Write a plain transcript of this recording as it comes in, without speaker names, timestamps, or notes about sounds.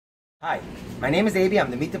Hi, my name is Abie. I'm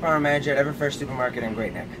the Meat Department Manager at Everfresh Supermarket in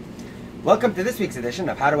Great Neck. Welcome to this week's edition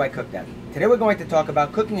of How Do I Cook That? Today we're going to talk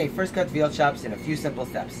about cooking a first cut veal chops in a few simple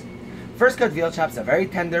steps. First cut veal chops are very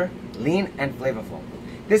tender, lean, and flavorful.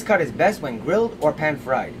 This cut is best when grilled or pan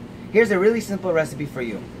fried. Here's a really simple recipe for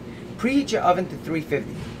you. Preheat your oven to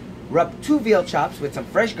 350. Rub 2 veal chops with some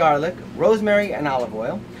fresh garlic, rosemary, and olive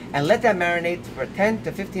oil, and let that marinate for 10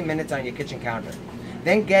 to 15 minutes on your kitchen counter.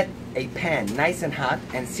 Then get a pan nice and hot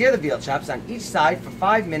and sear the veal chops on each side for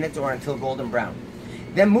 5 minutes or until golden brown.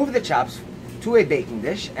 Then move the chops to a baking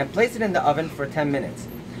dish and place it in the oven for 10 minutes.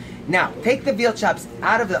 Now take the veal chops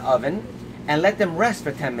out of the oven and let them rest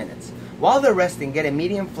for 10 minutes. While they're resting, get a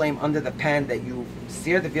medium flame under the pan that you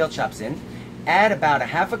sear the veal chops in. Add about a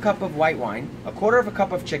half a cup of white wine, a quarter of a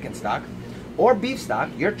cup of chicken stock or beef stock,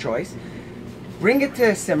 your choice. Bring it to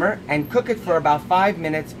a simmer and cook it for about 5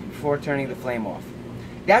 minutes before turning the flame off.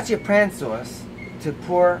 That's your pan sauce to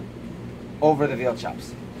pour over the veal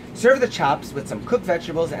chops. Serve the chops with some cooked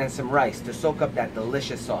vegetables and some rice to soak up that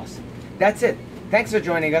delicious sauce. That's it. Thanks for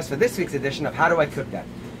joining us for this week's edition of How Do I Cook That?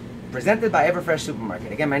 Presented by Everfresh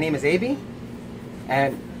Supermarket. Again, my name is Abie,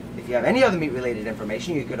 and if you have any other meat-related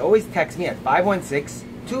information, you could always text me at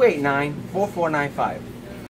 516-289-4495.